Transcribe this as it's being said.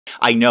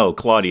I know,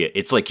 Claudia,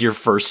 it's like your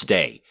first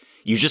day.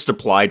 You just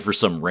applied for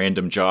some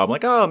random job,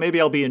 like, oh, maybe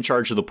I'll be in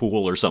charge of the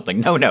pool or something.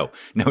 No,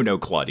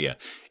 Claudia.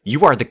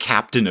 You are the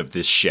captain of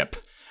this ship.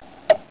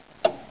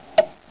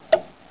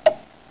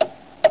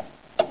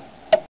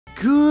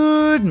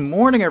 Good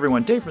morning,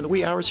 everyone. Dave from the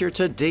wee hours here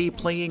today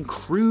playing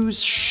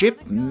Cruise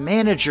Ship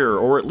Manager,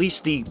 or at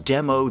least the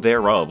demo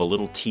thereof, a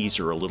little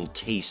teaser, a little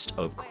taste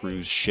of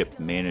Cruise Ship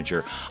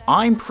Manager.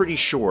 I'm pretty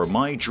sure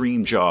my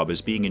dream job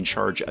is being in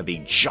charge of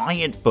a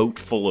giant boat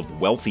full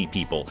of wealthy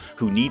people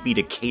who need me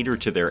to cater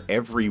to their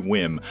every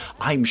whim.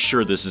 I'm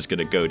sure this is going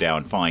to go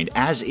down fine.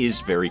 As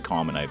is very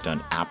common, I've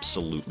done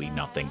absolutely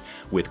nothing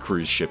with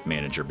Cruise Ship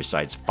Manager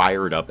besides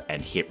fire it up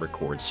and hit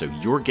record, so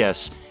your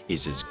guess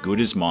is as good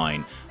as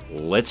mine.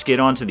 Let's get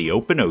on to the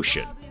open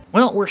ocean.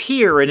 Well, we're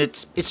here, and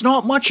it's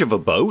not much of a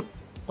boat.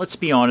 Let's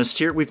be honest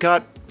here. We've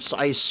got,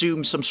 I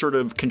assume, some sort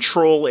of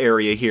control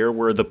area here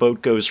where the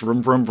boat goes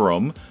vroom, vroom,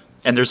 vroom,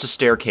 and there's a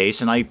staircase,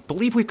 and I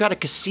believe we've got a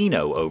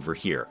casino over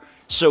here.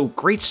 So,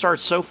 great start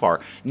so far.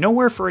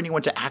 Nowhere for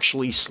anyone to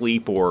actually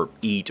sleep or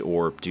eat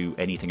or do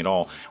anything at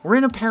all. We're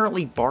in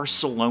apparently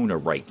Barcelona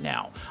right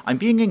now. I'm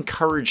being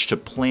encouraged to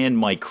plan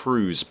my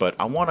cruise, but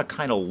I want to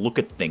kind of look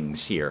at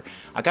things here.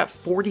 I got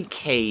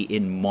 40K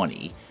in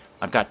money.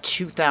 I've got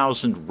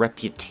 2,000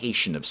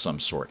 reputation of some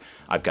sort.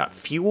 I've got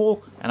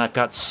fuel, and I've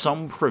got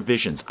some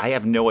provisions. I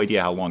have no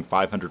idea how long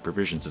 500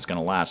 provisions is going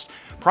to last.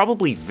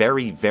 Probably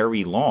very,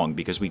 very long,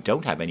 because we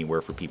don't have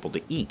anywhere for people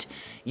to eat.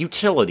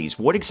 Utilities.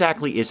 What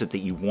exactly is it that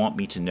you want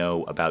me to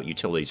know about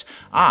utilities?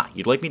 Ah,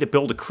 you'd like me to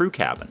build a crew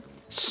cabin.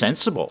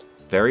 Sensible.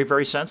 Very,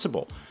 very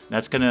sensible.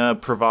 That's going to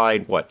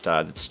provide, what,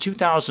 it's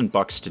 2,000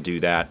 bucks to do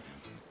that.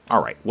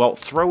 All right, well,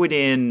 throw it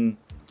in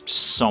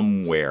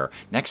somewhere.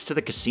 Next to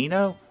the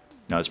casino?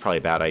 No, it's probably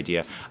a bad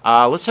idea.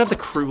 Let's have the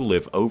crew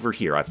live over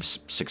here. I've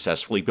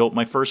successfully built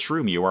my first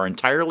room. You are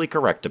entirely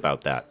correct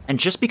about that. And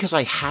just because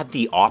I had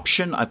the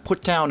option, I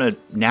put down a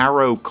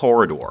narrow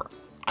corridor.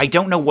 I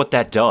don't know what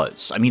that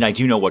does. I mean, I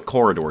do know what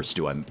corridors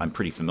do. I'm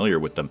pretty familiar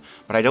with them.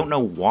 But I don't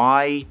know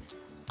why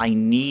I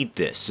need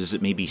this. Does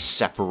it maybe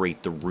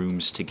separate the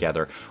rooms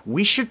together?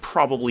 We should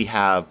probably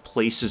have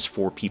places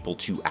for people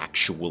to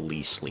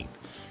actually sleep.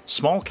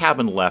 Small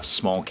cabin left,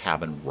 small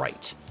cabin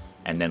right.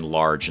 And then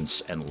large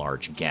and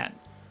large again.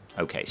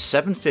 Okay,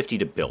 $750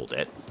 to build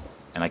it,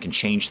 and I can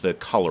change the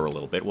color a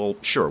little bit. Well,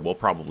 sure, we'll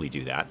probably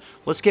do that.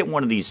 Let's get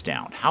one of these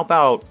down. How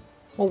about,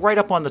 well, right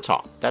up on the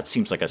top. That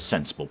seems like a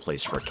sensible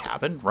place for a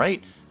cabin,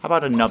 right? How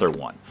about another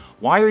one?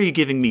 Why are you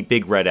giving me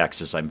big red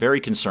X's? I'm very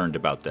concerned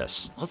about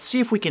this. Let's see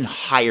if we can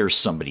hire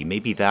somebody.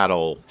 Maybe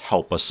that'll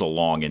help us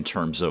along in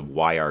terms of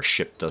why our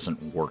ship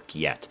doesn't work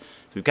yet.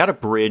 So we've got a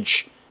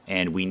bridge,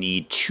 and we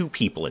need 2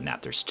 people in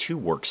that. There's 2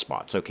 work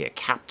spots. Okay, a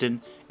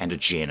captain and a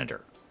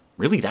janitor.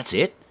 Really, that's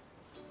it?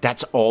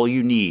 That's all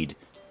you need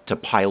to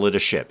pilot a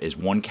ship, is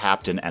 1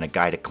 captain and a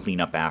guy to clean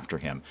up after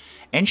him.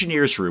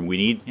 Engineer's room, we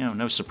need,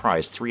 no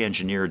surprise, 3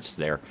 engineers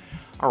there.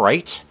 All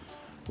right,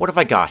 what have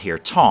I got here?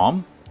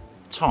 Tom,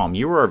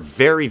 you are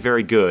very,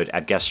 very good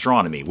at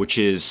gastronomy, which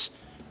is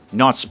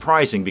not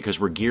surprising because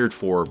we're geared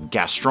for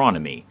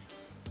gastronomy.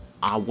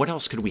 What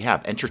else could we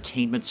have?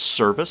 Entertainment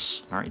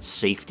service. All right,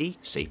 safety.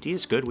 Safety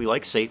is good. We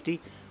like safety.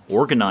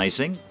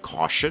 Organizing.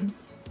 Caution.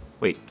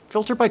 Wait,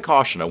 filter by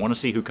caution. I want to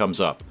see who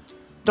comes up.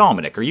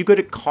 Dominic, are you good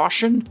at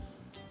caution?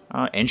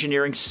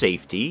 Engineering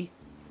safety.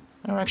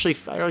 I don't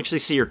actually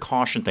see your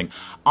caution thing.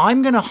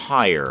 I'm going to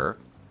hire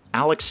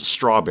Alex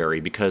Strawberry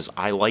because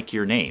I like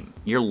your name.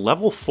 You're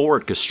level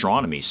 4 at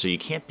gastronomy, so you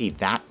can't be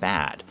that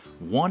bad.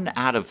 1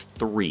 out of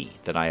 3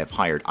 that I have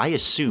hired. I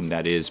assume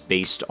that is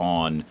based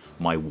on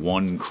my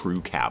 1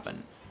 crew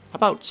cabin. How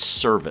about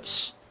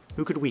service?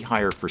 Who could we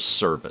hire for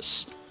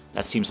service?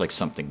 That seems like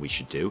something we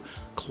should do.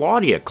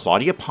 Claudia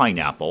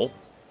Pineapple,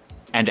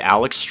 and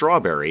Alex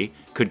Strawberry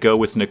could go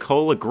with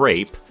Nicola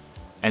Grape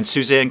and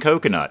Suzanne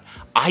Coconut.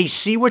 I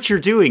see what you're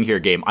doing here,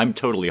 game. I'm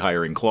totally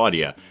hiring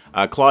Claudia.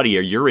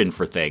 Claudia, you're in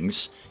for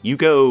things. You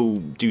go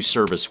do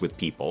service with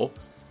people.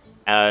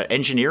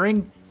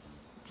 Engineering?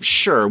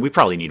 Sure, we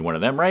probably need one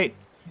of them, right?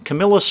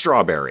 Camilla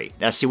Strawberry.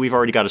 See, we've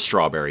already got a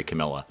Strawberry,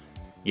 Camilla.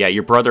 Yeah,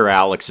 your brother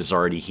Alex is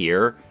already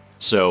here,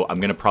 so I'm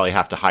going to probably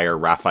have to hire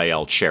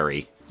Raphael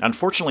Cherry.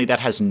 Unfortunately,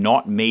 that has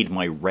not made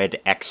my red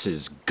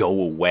X's go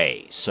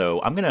away, so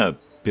I'm going to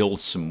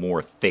build some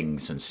more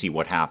things and see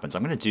what happens.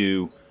 I'm going to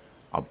do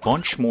a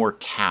bunch more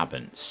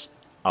cabins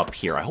up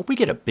here. I hope we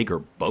get a bigger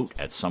boat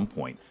at some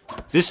point.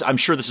 I'm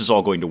sure this is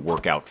all going to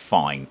work out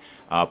fine.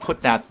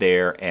 Put that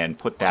there and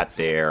put that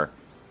there.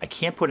 I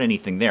can't put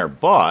anything there,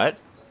 but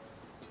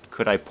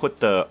could I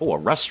put a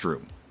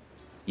restroom?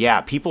 Yeah,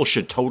 people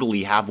should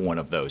totally have one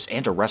of those,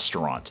 and a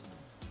restaurant.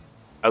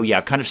 Oh yeah,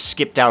 I've kind of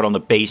skipped out on the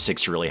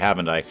basics, really,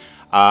 haven't I?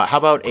 How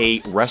about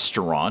a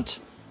restaurant?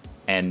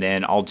 And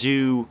then I'll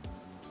do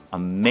a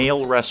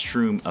male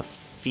restroom, a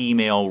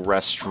female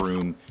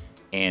restroom,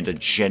 and a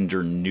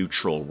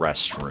gender-neutral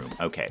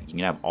restroom. Okay, you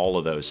can have all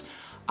of those.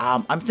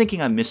 I'm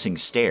thinking I'm missing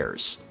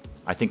stairs.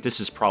 I think this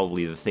is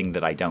probably the thing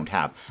that I don't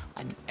have.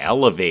 An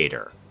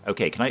elevator.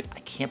 Okay, I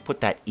can't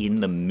put that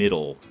in the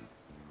middle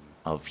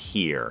of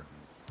here.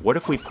 What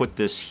if we put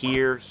this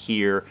here,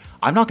 here?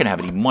 I'm not going to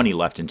have any money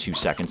left in 2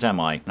 seconds, am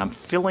I? And I'm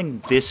filling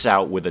this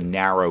out with a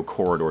narrow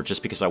corridor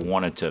just because I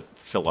wanted to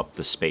fill up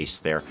the space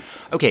there.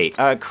 Okay,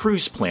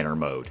 cruise planner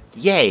mode.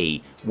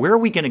 Yay! Where are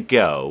we going to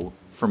go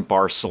from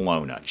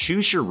Barcelona?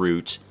 Choose your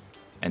route,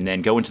 and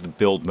then go into the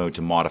build mode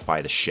to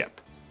modify the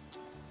ship.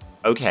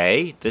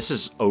 Okay, this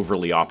is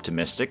overly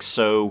optimistic,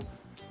 so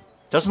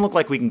doesn't look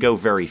like we can go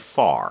very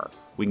far.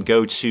 We can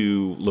go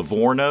to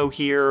Livorno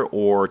here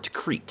or to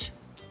Crete.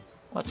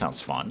 Well, that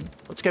sounds fun.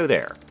 Let's go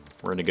there.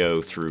 We're going to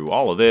go through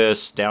all of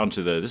this down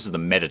to this is the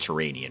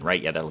Mediterranean, right?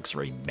 Yeah, that looks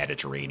very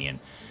Mediterranean.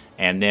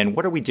 And then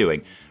what are we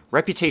doing?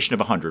 Reputation of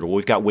 100. Well,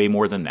 we've got way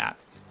more than that.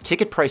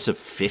 Ticket price of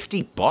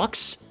 50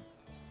 bucks?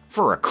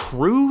 For a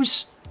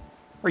cruise?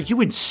 Are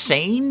you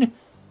insane?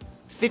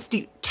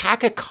 50,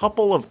 tack a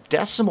couple of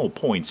decimal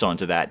points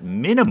onto that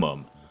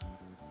minimum.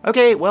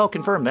 Okay, well,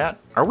 confirm that.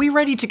 Are we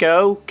ready to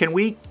go? Can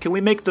we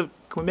make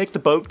the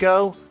boat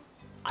go?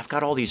 I've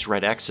got all these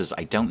red X's.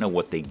 I don't know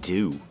what they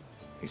do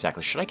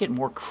exactly. Should I get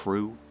more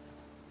crew?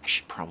 I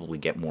should probably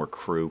get more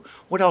crew.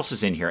 What else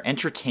is in here?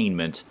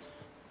 Entertainment.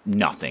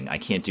 Nothing. I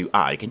can't do...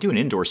 I can do an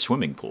indoor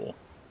swimming pool.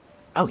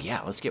 Oh,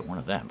 yeah, let's get one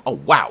of them. Oh,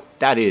 wow.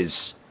 That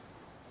is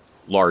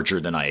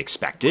larger than I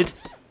expected.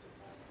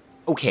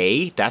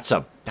 Okay, that's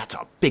a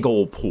big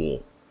old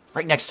pool.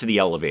 Right next to the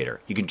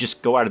elevator. You can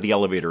just go out of the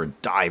elevator and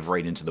dive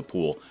right into the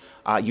pool.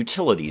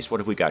 Utilities.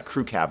 What have we got?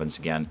 Crew cabins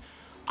again.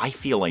 I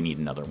feel I need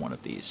another one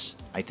of these.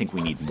 I think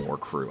we need more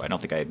crew. I don't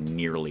think I have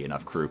nearly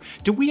enough crew.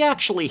 Do we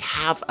actually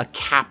have a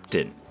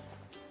captain?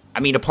 I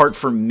mean, apart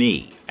from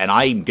me. And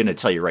I'm going to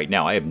tell you right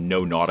now, I have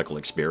no nautical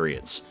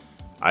experience.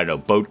 I don't know,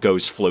 boat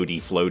goes floaty,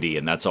 floaty,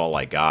 and that's all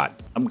I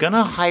got. I'm going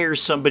to hire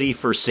somebody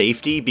for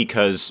safety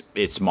because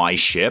it's my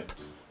ship.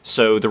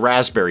 So the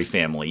Raspberry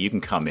family, you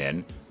can come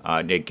in.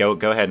 Go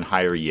ahead and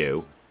hire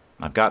you.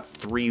 I've got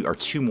 3 or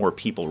 2 more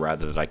people,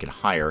 rather, that I can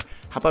hire.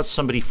 How about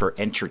somebody for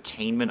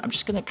entertainment? I'm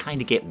just going to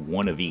kind of get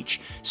one of each.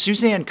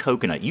 Suzanne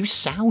Coconut, you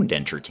sound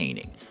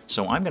entertaining.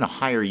 So I'm going to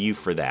hire you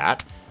for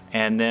that.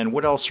 And then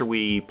what else are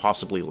we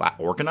possibly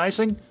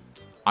organizing?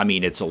 I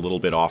mean, it's a little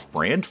bit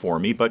off-brand for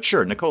me, but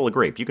sure, Nicola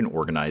Grape, you can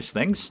organize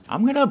things.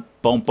 I'm going to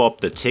bump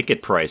up the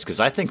ticket price, because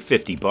I think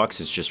 50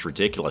 bucks is just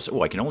ridiculous.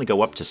 Oh, I can only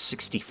go up to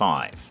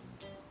 65.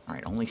 All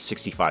right, only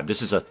 65.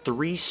 This is a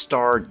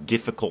 3-star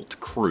difficult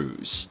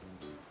cruise.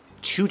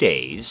 2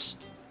 days.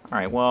 All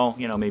right, well,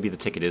 you know, maybe the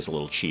ticket is a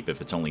little cheap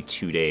if it's only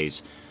 2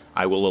 days.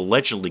 I will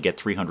allegedly get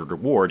 300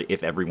 reward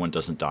if everyone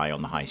doesn't die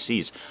on the high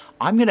seas.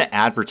 I'm going to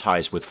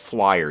advertise with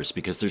flyers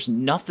because there's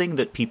nothing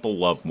that people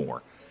love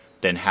more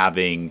than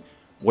having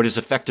what is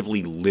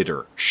effectively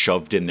litter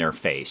shoved in their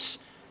face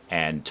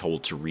and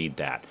told to read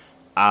that.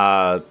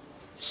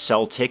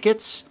 Sell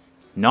tickets.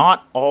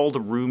 Not all the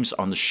rooms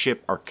on the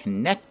ship are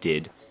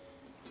connected.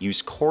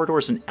 Use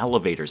corridors and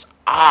elevators.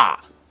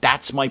 Ah,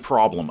 that's my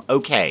problem.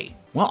 Okay.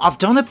 Well, I've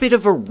done a bit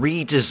of a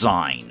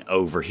redesign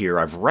over here.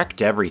 I've wrecked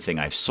everything.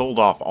 I've sold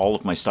off all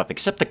of my stuff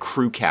except the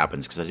crew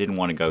cabins because I didn't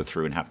want to go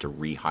through and have to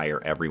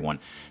rehire everyone.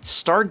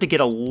 Started to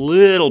get a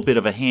little bit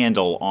of a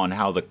handle on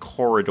how the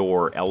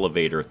corridor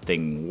elevator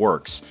thing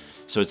works.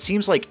 So it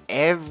seems like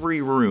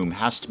every room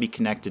has to be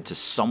connected to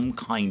some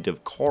kind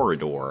of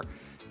corridor,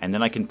 and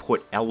then I can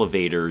put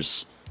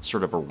elevators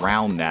sort of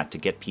around that to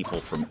get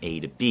people from A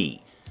to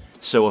B.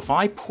 So if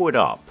I put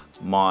up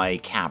my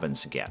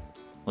cabins again,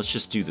 let's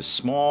just do the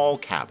small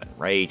cabin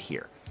right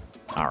here.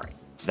 All right.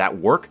 Does that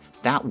work?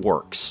 That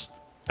works.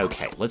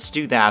 Okay, let's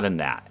do that and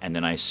that. And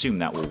then I assume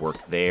that will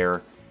work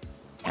there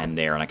and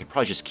there. And I could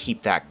probably just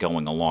keep that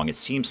going along. It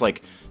seems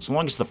like so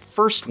long as the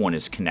first one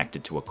is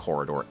connected to a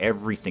corridor,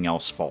 everything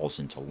else falls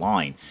into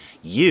line.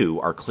 You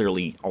are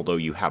clearly, although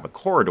you have a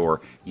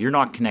corridor, you're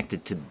not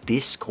connected to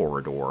this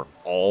corridor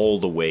all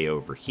the way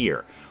over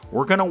here.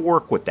 We're going to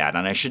work with that,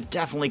 and I should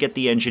definitely get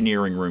the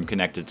engineering room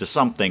connected to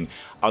something.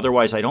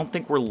 Otherwise, I don't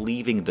think we're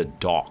leaving the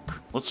dock.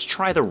 Let's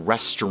try the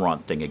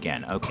restaurant thing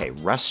again. Okay,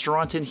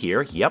 restaurant in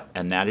here. Yep,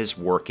 and that is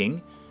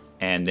working.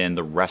 And then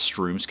the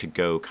restrooms could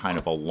go kind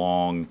of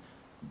along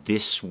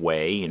this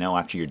way. You know,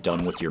 after you're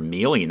done with your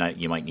meal,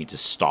 you might need to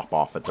stop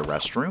off at the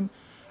restroom.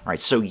 All right,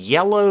 so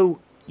yellow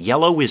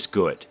is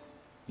good.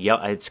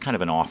 Yeah, it's kind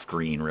of an off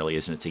green, really,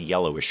 isn't it? It's a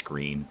yellowish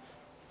green.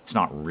 It's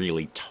not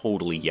really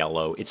totally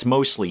yellow. It's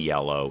mostly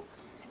yellow.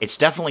 It's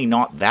definitely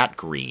not that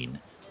green,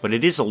 but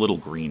it is a little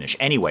greenish.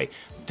 Anyway,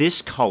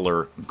 this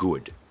color,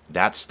 good.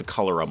 That's the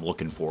color I'm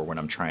looking for when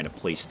I'm trying to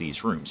place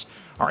these rooms.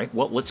 All right,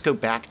 well, let's go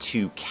back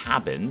to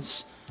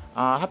cabins.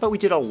 How about we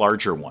did a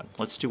larger one?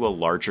 Let's do a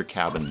larger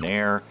cabin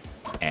there,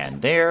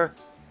 and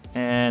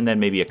then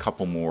maybe a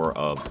couple more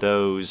of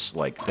those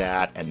like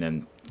that, and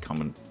then come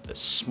in the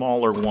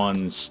smaller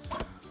ones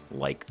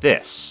like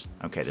this.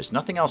 Okay, there's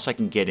nothing else I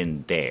can get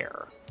in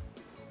there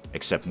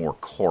except more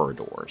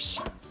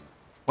corridors.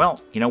 Well,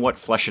 you know what?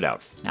 Flesh it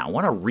out. Now, I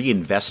want to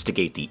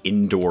reinvestigate the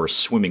indoor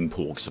swimming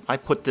pool, because if I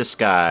put this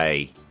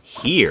guy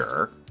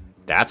here,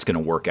 that's going to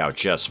work out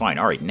just fine.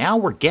 All right, now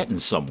we're getting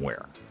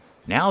somewhere.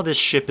 Now this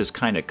ship is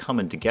kind of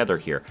coming together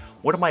here.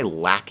 What am I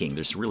lacking?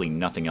 There's really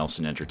nothing else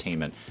in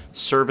entertainment.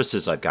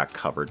 Services I've got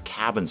covered.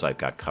 Cabins I've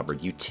got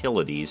covered.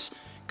 Utilities.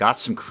 Got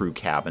some crew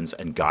cabins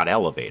and got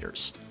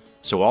elevators.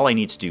 So all I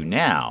need to do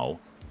now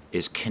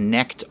is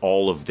connect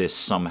all of this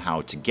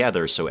somehow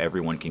together so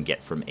everyone can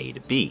get from A to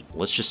B.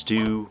 Let's just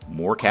do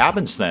more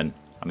cabins then.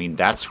 I mean,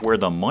 that's where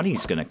the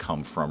money's going to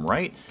come from,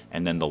 right?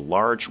 And then the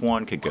large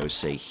one could go,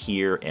 say,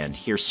 here and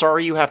here.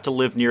 Sorry you have to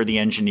live near the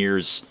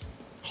engineer's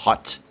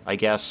hut, I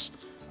guess.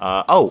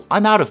 Oh,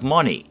 I'm out of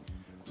money.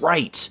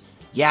 Right.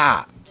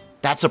 Yeah,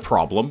 that's a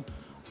problem.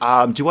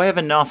 Do I have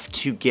enough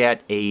to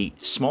get a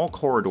small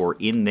corridor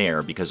in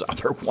there? Because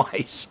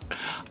otherwise,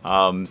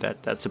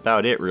 that's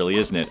about it, really,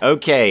 isn't it?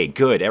 Okay,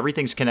 good.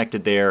 Everything's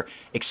connected there,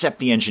 except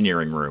the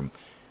engineering room.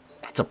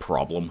 That's a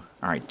problem.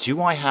 All right,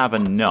 do I have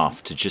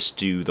enough to just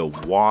do the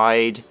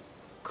wide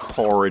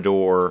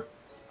corridor?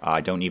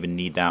 I don't even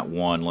need that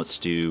one. Let's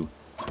do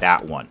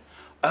that one.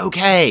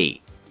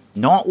 Okay,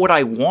 not what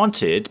I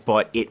wanted,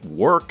 but it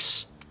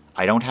works.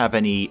 I don't have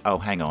any... Oh,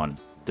 hang on.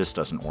 This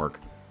doesn't work.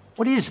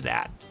 What is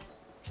that?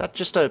 That's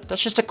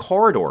just a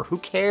corridor. Who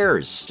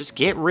cares? Just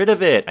get rid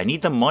of it. I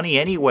need the money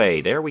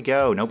anyway. There we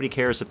go. Nobody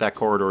cares if that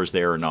corridor is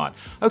there or not.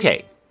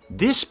 Okay,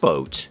 this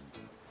boat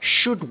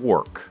should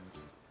work.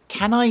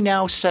 Can I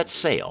now set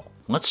sail?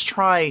 Let's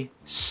try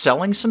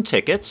selling some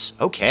tickets.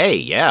 Okay,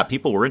 yeah,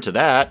 people were into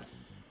that.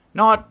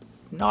 Not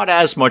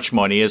as much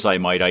money as I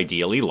might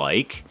ideally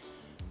like.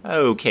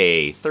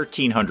 Okay,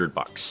 1,300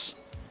 bucks.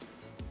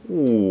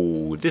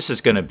 Ooh, this is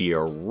going to be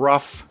a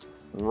rough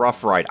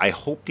ride. I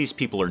hope these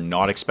people are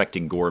not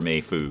expecting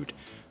gourmet food.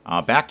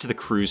 Back to the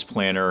cruise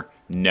planner.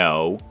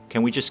 No.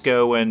 Can we just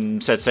go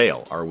and set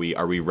sail? Are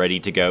we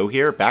ready to go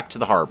here? Back to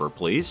the harbor,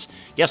 please.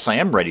 Yes, I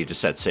am ready to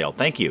set sail.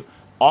 Thank you.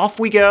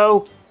 Off we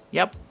go.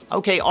 Yep.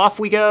 Okay, off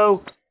we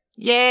go.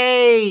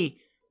 Yay!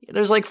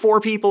 There's like 4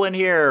 people in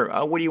here.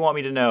 What do you want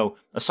me to know?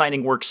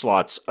 Assigning work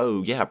slots.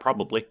 Oh, yeah,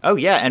 probably. Oh,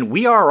 yeah, and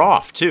we are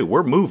off, too.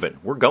 We're moving.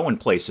 We're going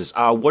places.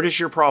 What is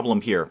your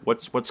problem here?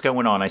 What's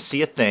going on? I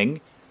see a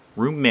thing.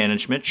 Room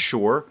management,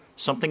 sure.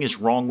 Something is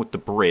wrong with the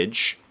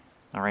bridge.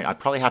 All right, I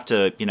probably have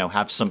to,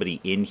 have somebody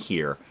in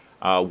here.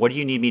 What do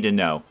you need me to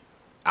know?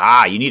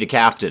 Ah, you need a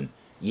captain.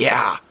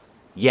 Yeah,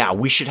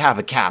 we should have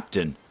a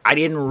captain. I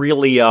didn't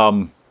really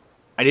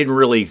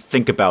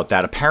think about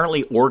that.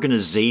 Apparently,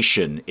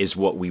 organization is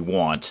what we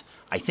want.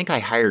 I think I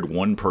hired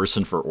one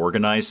person for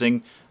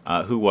organizing.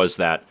 Who was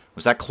that?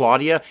 Was that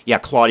Claudia? Yeah,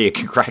 Claudia,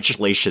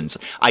 congratulations.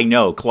 I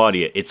know,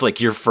 Claudia, it's like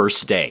your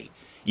first day.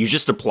 You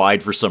just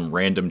applied for some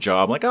random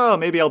job, like, oh,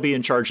 maybe I'll be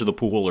in charge of the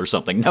pool or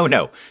something.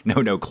 No,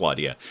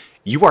 Claudia.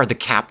 You are the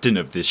captain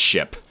of this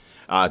ship.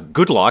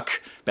 Good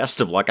luck.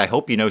 Best of luck. I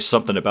hope you know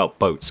something about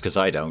boats, because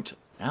I don't.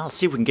 Now, let's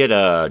see if we can get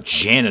a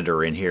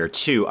janitor in here,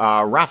 too.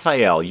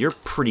 Raphael, you're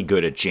pretty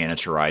good at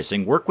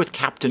janitorizing. Work with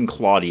Captain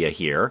Claudia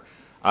here.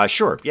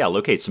 Sure, yeah,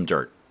 locate some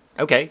dirt.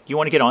 Okay, you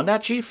want to get on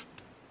that, Chief?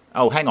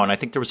 Oh, hang on, I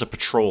think there was a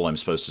patrol I'm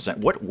supposed to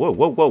send. What? Whoa,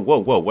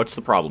 what's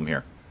the problem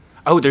here?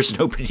 Oh, there's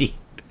nobody.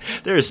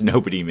 There's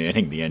nobody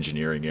manning the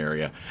engineering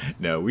area.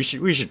 No, we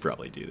should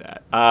probably do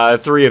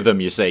that. 3 of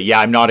them, you say. Yeah,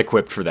 I'm not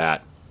equipped for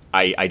that.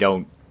 I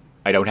don't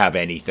have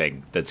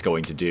anything that's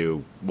going to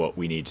do what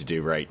we need to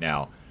do right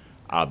now.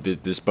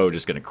 This boat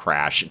is going to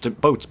crash.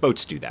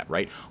 Boats do that,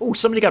 right? Oh,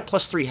 somebody got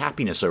 +3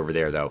 happiness over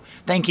there, though.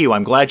 Thank you.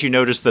 I'm glad you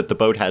noticed that the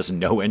boat has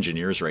no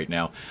engineers right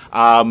now.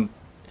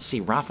 See,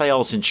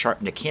 Raphael's in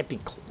charge. It can't be...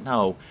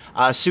 No.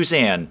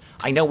 Suzanne,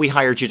 I know we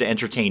hired you to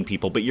entertain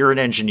people, but you're an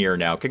engineer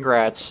now.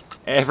 Congrats.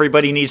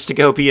 Everybody needs to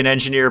go be an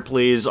engineer,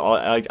 please.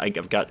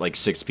 I've got like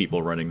 6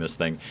 people running this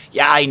thing.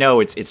 Yeah, I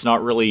know. It's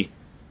not really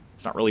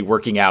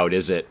working out,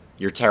 is it?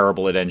 You're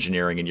terrible at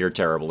engineering, and you're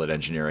terrible at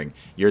engineering.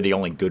 You're the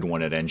only good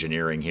one at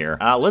engineering here.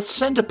 Let's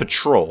send a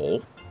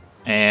patrol,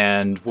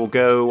 and we'll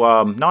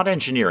go... not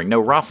engineering.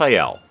 No,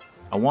 Raphael.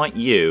 I want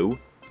you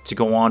to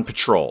go on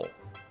patrol.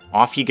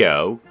 Off you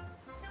go.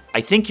 I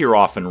think you're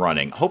off and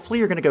running. Hopefully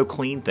you're going to go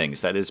clean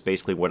things. That is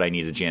basically what I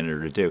need a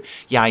janitor to do.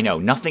 Yeah, I know.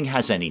 Nothing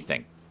has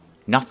anything.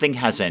 Nothing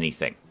has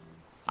anything.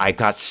 I've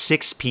got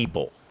 6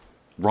 people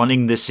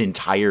running this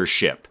entire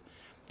ship.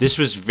 This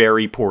was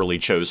very poorly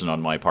chosen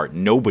on my part.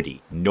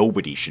 Nobody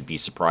should be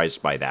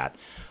surprised by that.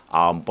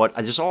 But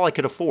that's all I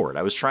could afford.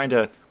 I was trying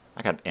to...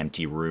 I got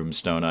empty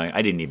rooms, don't I?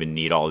 I didn't even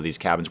need all of these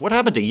cabins. What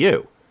happened to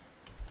you?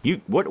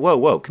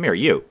 Whoa, come here,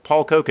 you.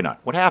 Paul Coconut.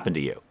 What happened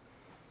to you?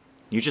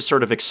 You just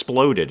sort of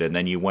exploded, and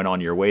then you went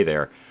on your way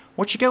there.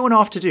 What you going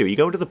off to do? You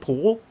go to the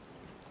pool?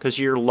 Because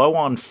you're low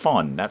on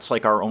fun. That's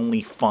like our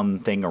only fun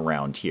thing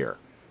around here.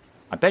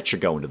 I bet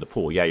you're going to the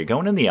pool. Yeah, you're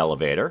going in the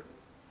elevator.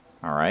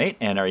 All right,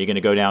 and are you going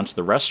to go down to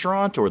the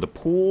restaurant or the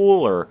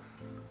pool, or...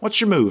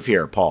 What's your move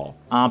here, Paul?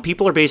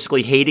 People are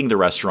basically hating the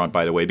restaurant,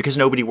 by the way, because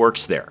nobody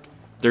works there.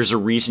 There's a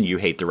reason you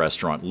hate the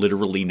restaurant.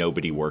 Literally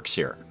nobody works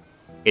here.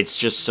 It's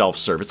just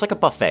self-serve. It's like a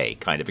buffet,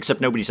 kind of, except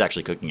nobody's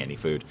actually cooking any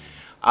food.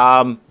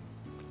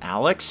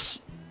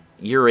 Alex,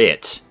 you're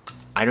it.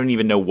 I don't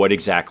even know what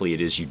exactly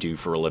it is you do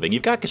for a living.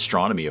 You've got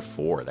gastronomy of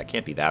 4. That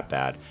can't be that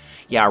bad.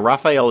 Yeah,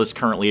 Raphael is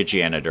currently a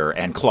janitor,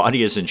 and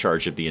Claudia is in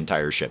charge of the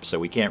entire ship, so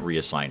we can't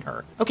reassign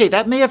her. Okay,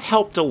 that may have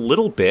helped a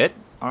little bit.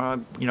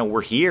 You know,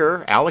 we're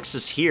here. Alex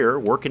is here,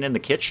 working in the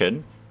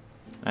kitchen.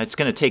 It's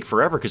going to take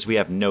forever because we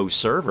have no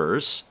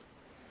servers.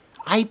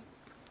 I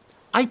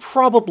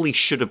probably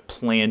should have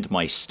planned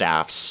my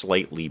staff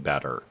slightly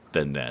better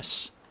than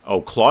this.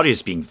 Oh,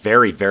 Claudia's being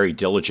very, very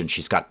diligent.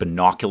 She's got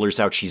binoculars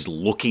out. She's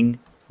looking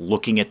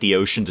at the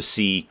ocean to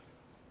see,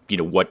 you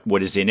know,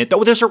 what is in it.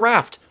 Oh, there's a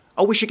raft.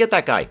 Oh, we should get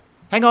that guy.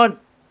 Hang on.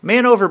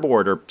 Man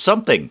overboard or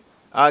something.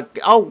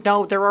 Oh,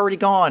 no, they're already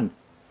gone.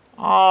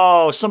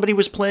 Oh, somebody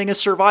was playing a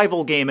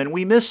survival game and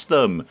we missed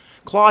them.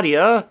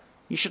 Claudia,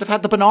 you should have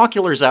had the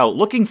binoculars out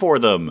looking for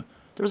them.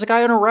 There was a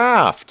guy on a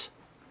raft.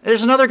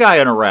 There's another guy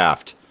on a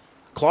raft.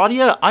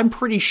 Claudia, I'm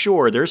pretty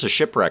sure there's a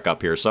shipwreck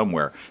up here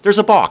somewhere. There's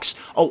a box.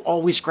 Oh,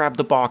 always grab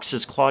the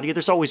boxes, Claudia.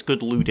 There's always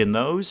good loot in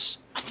those.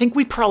 I think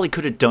we probably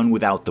could have done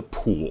without the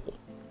pool.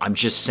 I'm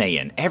just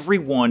saying.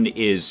 Everyone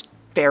is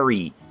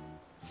very,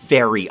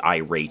 very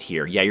irate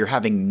here. Yeah, you're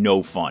having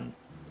no fun.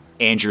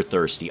 And you're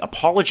thirsty.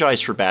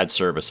 Apologize for bad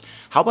service.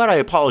 How about I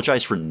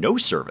apologize for no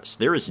service?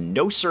 There is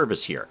no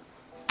service here.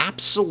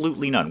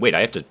 Absolutely none. Wait,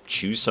 I have to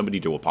choose somebody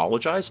to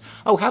apologize?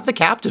 Oh, have the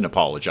captain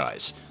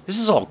apologize. This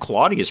is all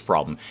Claudia's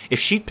problem. If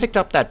she'd picked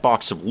up that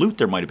box of loot,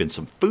 there might have been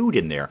some food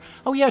in there.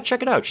 Oh yeah,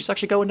 check it out. She's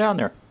actually going down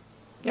there.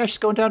 Yeah, she's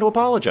going down to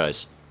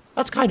apologize.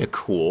 That's kind of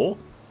cool.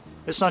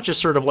 It's not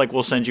just sort of like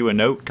we'll send you a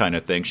note kind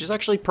of thing. She's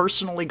actually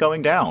personally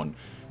going down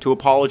to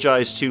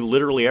apologize to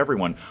literally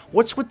everyone.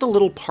 What's with the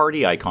little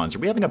party icons? Are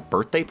we having a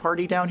birthday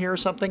party down here or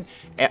something?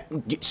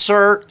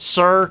 Sir.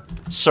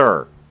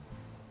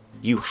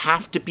 You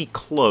have to be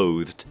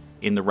clothed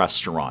in the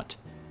restaurant.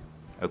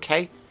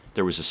 Okay?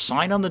 There was a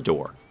sign on the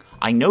door.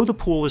 I know the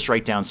pool is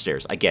right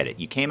downstairs. I get it.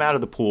 You came out of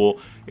the pool.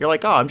 You're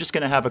like, oh, I'm just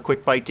going to have a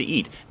quick bite to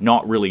eat.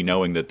 Not really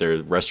knowing that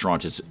the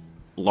restaurant is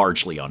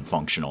largely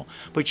unfunctional.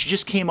 But you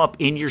just came up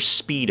in your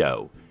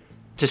Speedo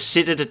to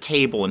sit at a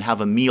table and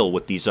have a meal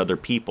with these other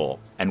people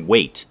and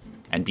wait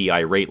and be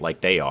irate like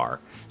they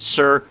are.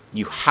 Sir,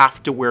 you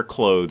have to wear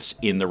clothes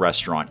in the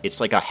restaurant. It's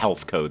like a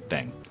health code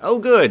thing. Oh,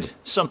 good.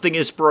 Something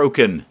is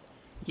broken.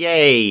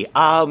 Yay.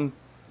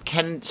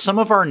 Can some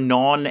of our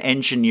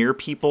non-engineer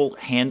people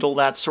handle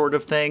that sort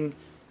of thing?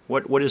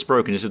 What is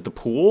broken? Is it the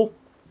pool?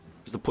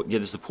 Is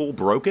the pool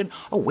broken?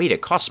 Oh, wait,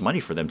 it costs money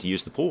for them to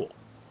use the pool.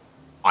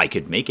 I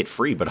could make it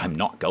free, but I'm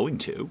not going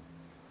to.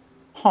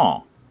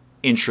 Huh.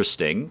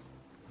 Interesting.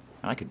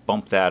 I could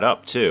bump that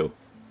up, too.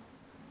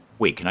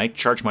 Wait, can I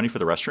charge money for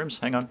the restrooms?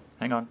 Hang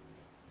on.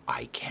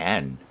 I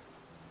can.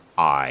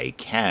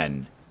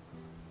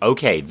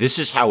 Okay, this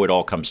is how it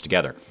all comes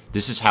together.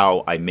 This is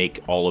how I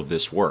make all of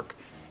this work.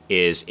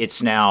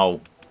 It's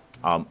now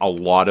a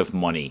lot of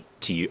money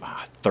to you.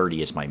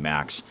 30 is my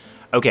max.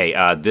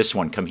 Okay, this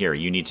one, come here.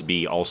 You need to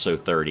be also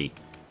 30.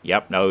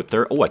 Yep, no,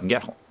 30. Oh, why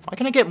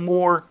can I get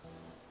more?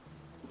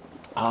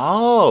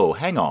 Oh,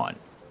 hang on.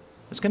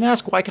 I was going to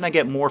ask, why can I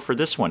get more for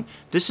this one?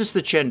 This is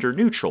the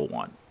gender-neutral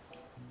one.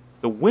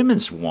 The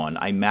women's one,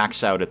 I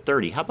max out at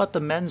 30. How about the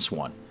men's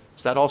one?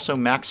 Does that also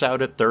max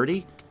out at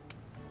 30?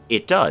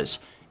 It does.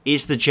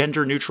 Is the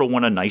gender-neutral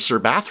one a nicer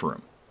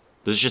bathroom?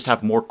 Does it just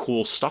have more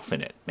cool stuff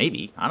in it?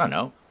 Maybe. I don't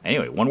know.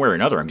 Anyway, one way or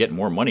another, I'm getting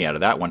more money out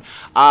of that one.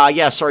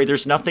 Yeah, sorry,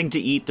 there's nothing to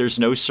eat. There's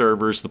no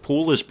servers. The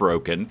pool is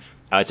broken.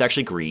 It's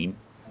actually green.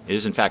 It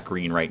is, in fact,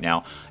 green right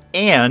now.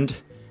 And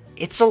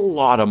it's a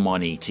lot of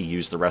money to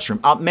use the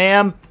restroom.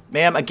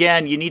 Ma'am,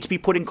 again, you need to be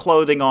putting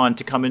clothing on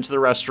to come into the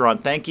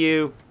restaurant. Thank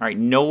you. All right,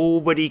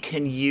 nobody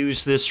can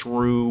use this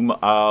room.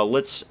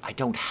 I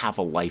don't have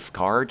a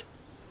lifeguard.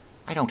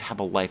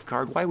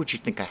 Why would you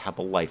think I have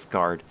a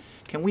lifeguard?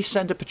 Can we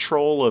send a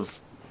patrol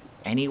of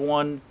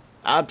anyone?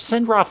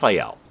 Send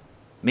Raphael.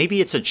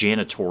 Maybe it's a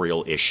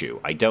janitorial issue.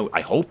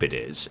 I hope it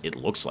is. It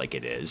looks like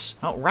it is.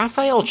 Oh,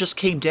 Raphael just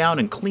came down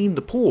and cleaned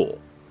the pool.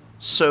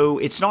 So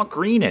it's not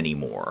green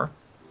anymore.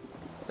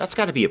 That's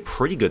got to be a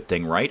pretty good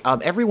thing, right?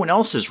 Everyone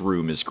else's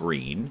room is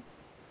green.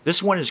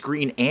 This one is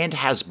green and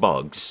has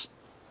bugs.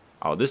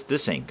 Oh,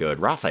 this ain't good.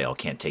 Raphael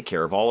can't take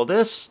care of all of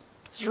this.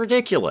 This is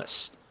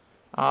ridiculous.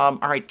 All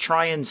right,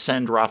 try and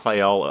send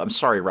Raphael. I'm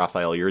sorry,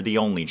 Raphael, you're the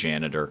only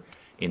janitor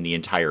in the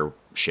entire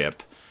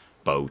ship.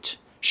 Boat.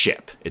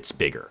 Ship. It's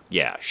bigger.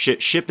 Yeah,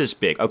 ship is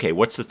big. Okay,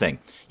 what's the thing?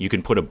 You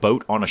can put a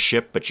boat on a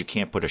ship, but you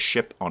can't put a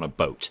ship on a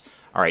boat.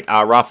 All right,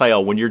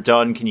 Raphael, when you're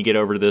done, can you get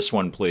over to this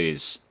one,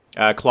 please?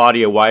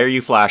 Claudia, why are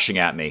you flashing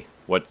at me?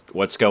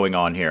 What's going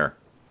on here?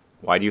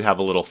 Why do you have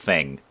a little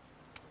thing?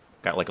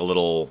 Got like a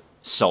little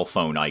cell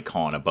phone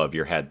icon above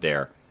your head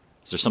there.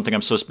 Is there something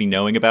I'm supposed to be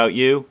knowing about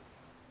you?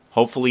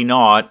 Hopefully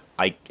not.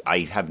 I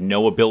have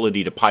no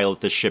ability to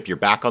pilot this ship. You're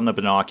back on the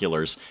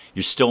binoculars.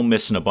 You're still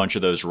missing a bunch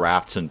of those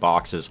rafts and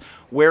boxes.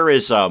 Where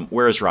is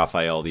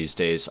Raphael these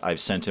days? I've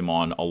sent him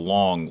on a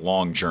long,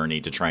 long journey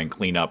to try and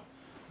clean up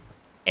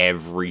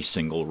every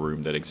single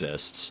room that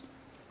exists.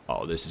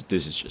 Oh, this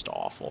is just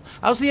awful.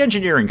 How's the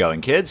engineering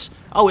going, kids?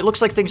 Oh, it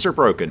looks like things are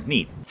broken.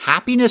 Neat.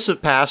 Happiness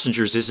of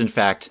passengers is, in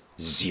fact,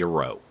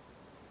 0.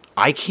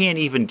 I can't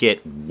even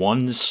get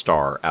 1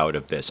 star out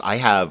of this. I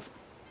have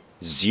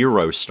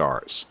 0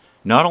 stars.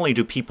 Not only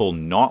do people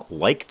not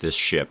like this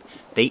ship,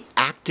 they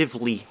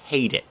actively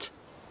hate it.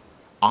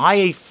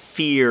 I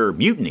fear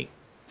mutiny,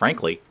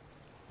 frankly.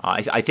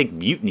 I think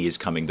mutiny is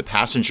coming. The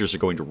passengers are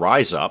going to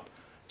rise up,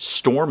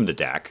 storm the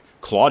deck.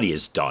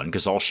 Claudia's done,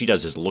 because all she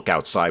does is look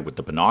outside with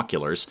the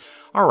binoculars.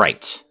 All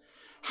right.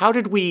 How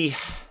did we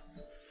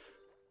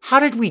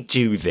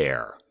do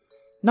there?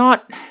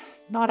 Not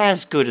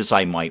as good as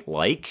I might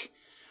like.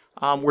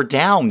 We're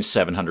down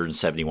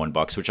 771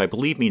 bucks, which I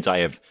believe means I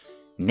have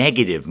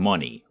negative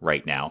money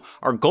right now.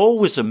 Our goal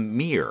was a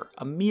mere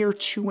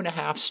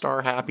 2.5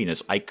 star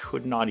happiness. I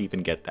could not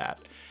even get that.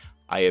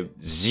 I have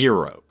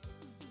zero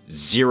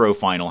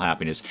final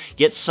happiness,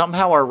 yet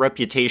somehow our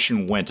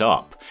reputation went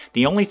up.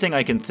 The only thing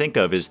I can think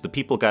of is the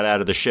people got out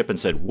of the ship and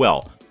said,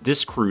 well,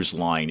 this cruise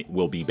line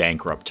will be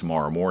bankrupt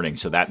tomorrow morning,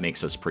 so that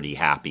makes us pretty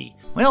happy.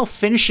 Well,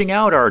 finishing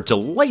out our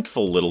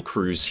delightful little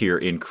cruise here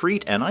in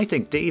Crete, and I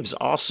think Dave's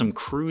awesome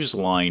cruise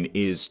line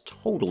is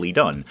totally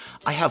done.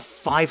 I have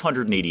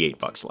 588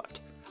 bucks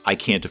left. I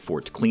can't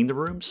afford to clean the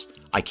rooms.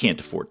 I can't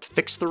afford to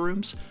fix the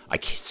rooms. I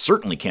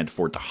certainly can't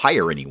afford to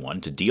hire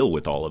anyone to deal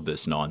with all of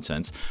this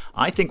nonsense.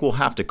 I think we'll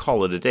have to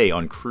call it a day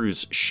on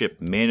Cruise Ship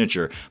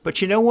Manager.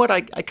 But you know what?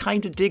 I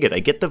kind of dig it. I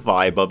get the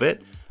vibe of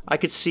it. I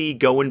could see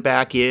going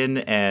back in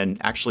and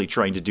actually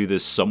trying to do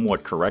this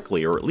somewhat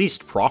correctly, or at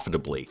least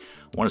profitably.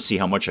 I want to see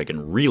how much I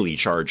can really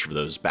charge for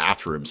those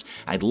bathrooms.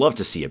 I'd love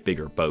to see a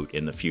bigger boat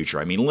in the future.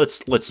 I mean, let's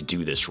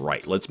do this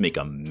right. Let's make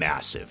a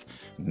massive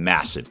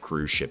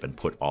cruise ship and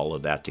put all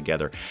of that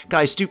together.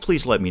 Guys, do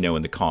please let me know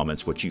in the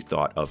comments what you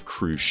thought of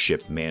Cruise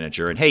Ship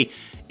Manager. And hey,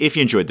 if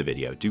you enjoyed the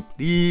video, do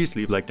please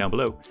leave a like down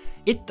below.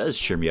 It does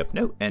cheer me up.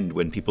 And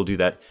when people do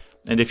that,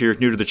 and if you're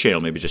new to the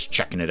channel, maybe just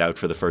checking it out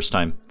for the first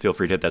time, feel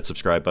free to hit that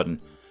subscribe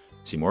button.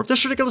 See more of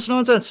this ridiculous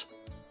nonsense.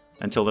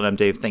 Until then, I'm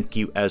Dave. Thank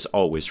you, as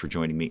always, for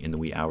joining me in the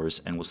wee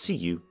hours, and we'll see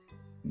you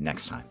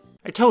next time.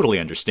 I totally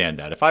understand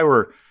that. If I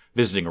were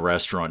visiting a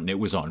restaurant and it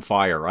was on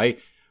fire, I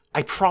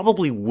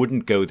probably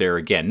wouldn't go there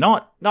again.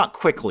 Not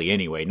quickly,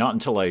 anyway. Not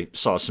until I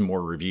saw some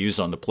more reviews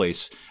on the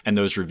place, and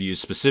those reviews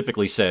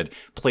specifically said,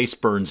 place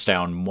burns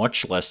down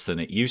much less than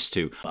it used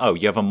to. Oh,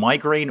 you have a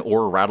migraine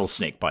or a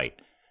rattlesnake bite?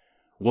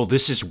 Well,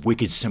 this is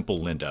wicked simple,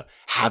 Linda.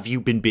 Have you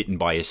been bitten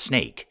by a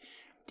snake?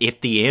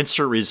 If the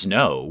answer is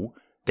no,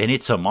 then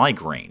it's a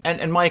migraine.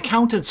 And my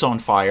accountant's on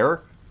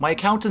fire. My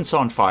accountant's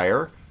on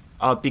fire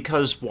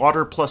because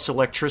water plus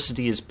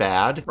electricity is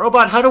bad.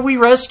 Robot, how do we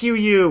rescue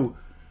you?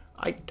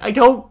 I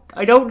don't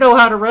know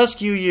how to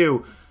rescue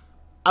you.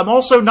 I'm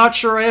also not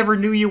sure I ever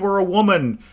knew you were a woman.